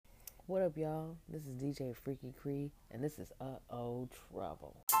What up, y'all? This is DJ Freaky Cree, and this is Uh-Oh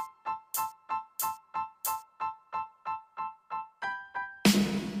Trouble.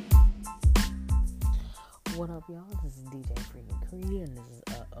 What up, y'all? This is DJ Freaky Cree, and this is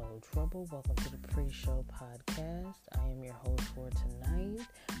Uh-Oh Trouble. Welcome to the pre-show podcast. I am your host for tonight,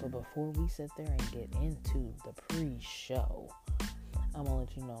 but before we sit there and get into the pre-show, I'm going to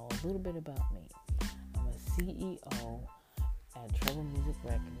let you know a little bit about me. I'm a CEO at Trouble Music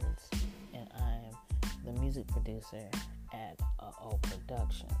Records, and I'm the music producer at Uh-Oh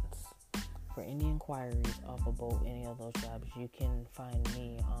Productions. For any inquiries off of both any of those jobs, you can find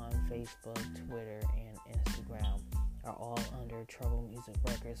me on Facebook, Twitter, and Instagram. Are all under Trouble Music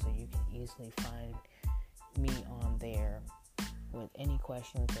Records, so you can easily find me on there with any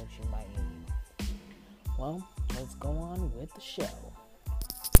questions that you might need. Well, let's go on with the show.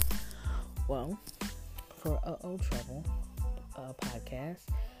 Well, for Uh-Oh Trouble podcast,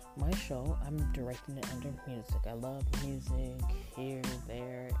 my show, I'm directing it under music. I love music here,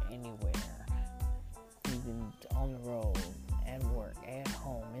 there, anywhere. Even on the road, at work, at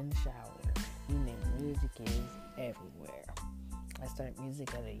home, in the shower. You name it, music is everywhere. I started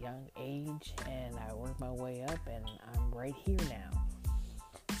music at a young age, and I worked my way up, and I'm right here now.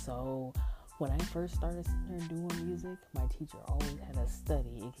 So when I first started doing music, my teacher always had us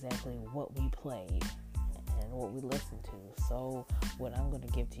study exactly what we played and what we listened to. So what I'm going to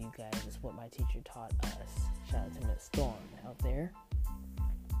give to you guys is what my teacher taught us. Shout out to Miss Storm out there.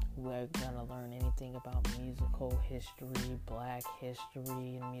 We're going to learn anything about musical history, black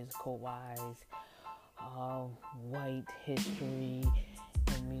history, and musical wise, white history,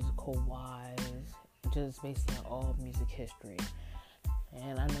 and musical wise, just basically all music history.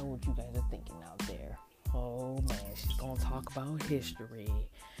 And I know what you guys are thinking out there. Oh man, she's going to talk about history,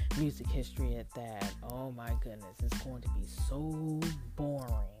 music history at that. Oh my goodness, it's going to be so boring.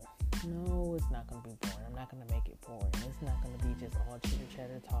 No, it's not going to be boring. I'm not going to make it boring. It's not going to be just all chitter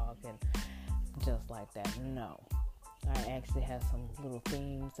chatter talk and just like that. No. I actually have some little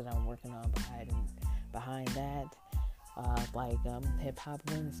themes that I'm working on behind that. Like Hip Hop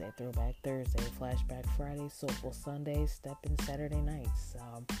Wednesday, Throwback Thursday, Flashback Friday, Soulful Sunday, Steppin' Saturday nights.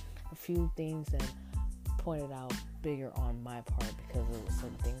 A few things that pointed out bigger on my part because it was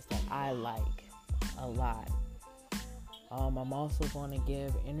some things that I like a lot. I'm also going to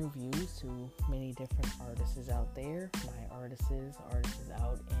give interviews to many different artists out there. My artists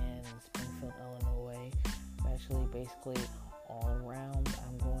out in Springfield, Illinois. Actually, basically all around,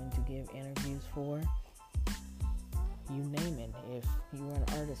 I'm going to give interviews for. You name it. If you're an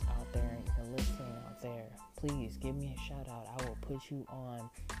artist out there and you're listening out there, please give me a shout out. I will put you on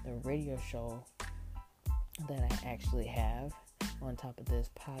the radio show that I actually have on top of this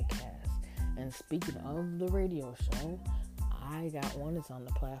podcast. And speaking of the radio show, I got one that's on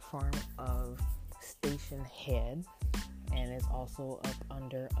the platform of Stationhead, and it's also up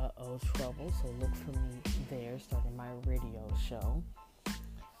under Uh-Oh Trouble, so look for me there starting my radio show.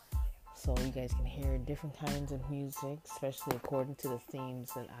 So you guys can hear different kinds of music, especially according to the themes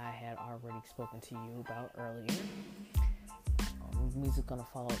that I had already spoken to you about earlier. Music gonna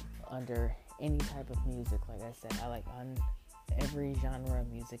fall under any type of music. Like I said, I like on every genre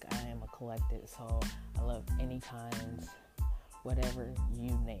of music. I am a collective, so I love any kinds, whatever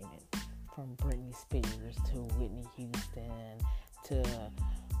you name it, from Britney Spears to Whitney Houston to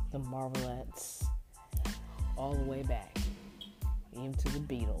the Marvelettes, all the way back, even to the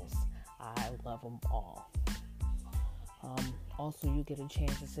Beatles. I love them all. Also, you get a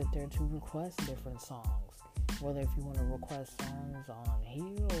chance to sit there to request different songs. Whether if you want to request songs on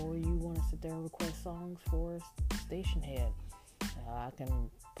here or you want to sit there and request songs for Stationhead. I can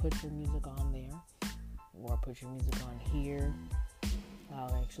put your music on there or put your music on here.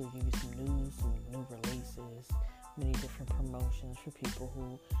 I'll actually give you some news, some new releases, many different promotions for people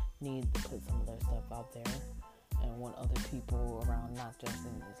who need to put some of their stuff out there and want other people around, not just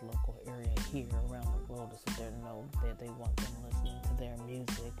in this local area here, around the world, to sit there and know that they want them listening to their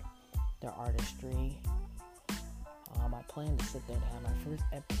music, their artistry. I plan to sit there and have my first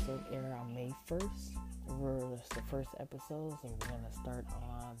episode air on May 1st. We're the first episodes, and we're going to start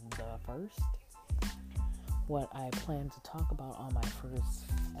on the 1st. What I plan to talk about on my first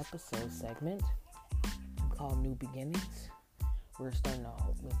episode segment called New Beginnings. We're starting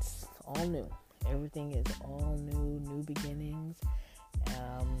off, it's all new. Everything is all new beginnings.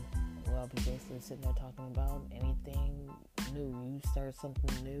 I'll be basically sitting there talking about anything new. You start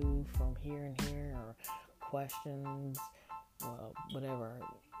something new from here and here, or questions, whatever.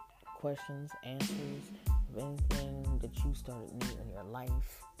 Questions, answers of anything that you started new in your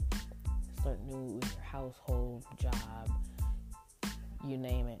life, start new in your household, job, you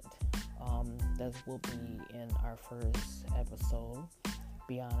name it. That will be in our first episode.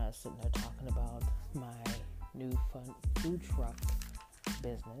 Beyond us sitting there talking about my new food truck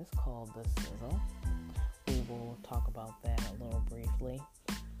business called The Sizzle. We will talk about that a little briefly,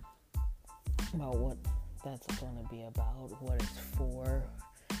 about what that's going to be about, what it's for,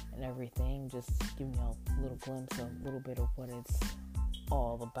 and everything. Just giving you a little glimpse, a little bit of what it's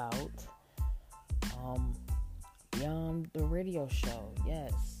all about. Beyond the radio show,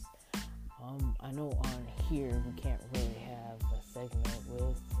 yes. I know on here we can't really have a segment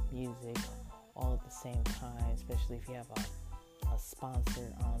with music all at the same time, especially if you have a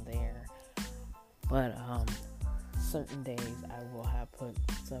sponsor on there. But certain days I will have put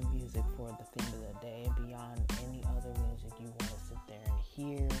some music for the theme of the day. Beyond any other music you want to sit there and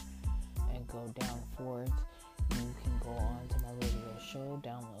hear and go down for it, you can go on to my radio show,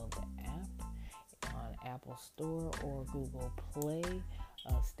 download the app on Apple Store or Google Play,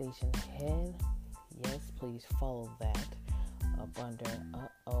 Station Head. Yes, please follow that up under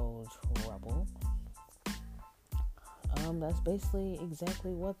Uh-Oh Trouble. That's basically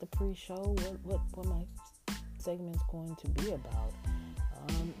exactly what the pre-show, what my segment's going to be about.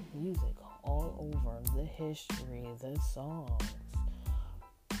 Music all over, the history, the songs,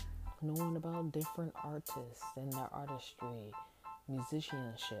 knowing about different artists and their artistry,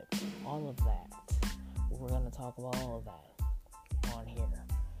 musicianship, all of that. We're going to talk about all of that on here.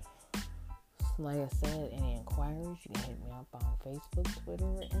 Like I said, any inquiries, you can hit me up on Facebook, Twitter,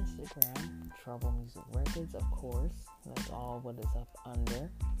 or Instagram. Trouble Music Records, of course. That's all what is up under.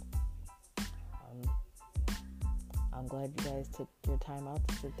 I'm glad you guys took your time out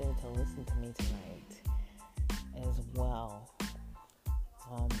to sit there to listen to me tonight as well.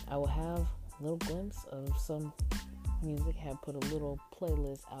 I will have a little glimpse of some music. Have put a little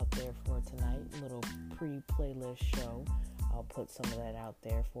playlist out there for tonight, little pre-playlist show. I'll put some of that out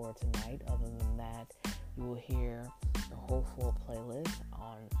there for tonight. Other than that, you will hear the whole full playlist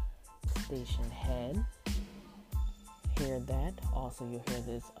on Station Head. Hear that. Also, you'll hear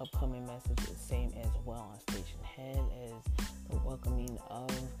this upcoming message the same as well on Station Head as the welcoming of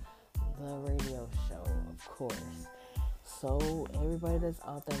the radio show, of course. So, everybody that's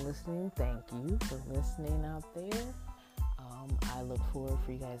out there listening, thank you for listening out there. I look forward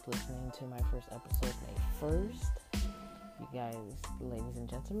for you guys listening to my first episode May 1st. You guys, ladies and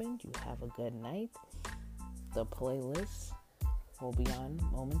gentlemen, you have a good night. The playlist will be on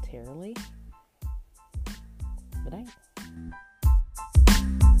momentarily. Good night.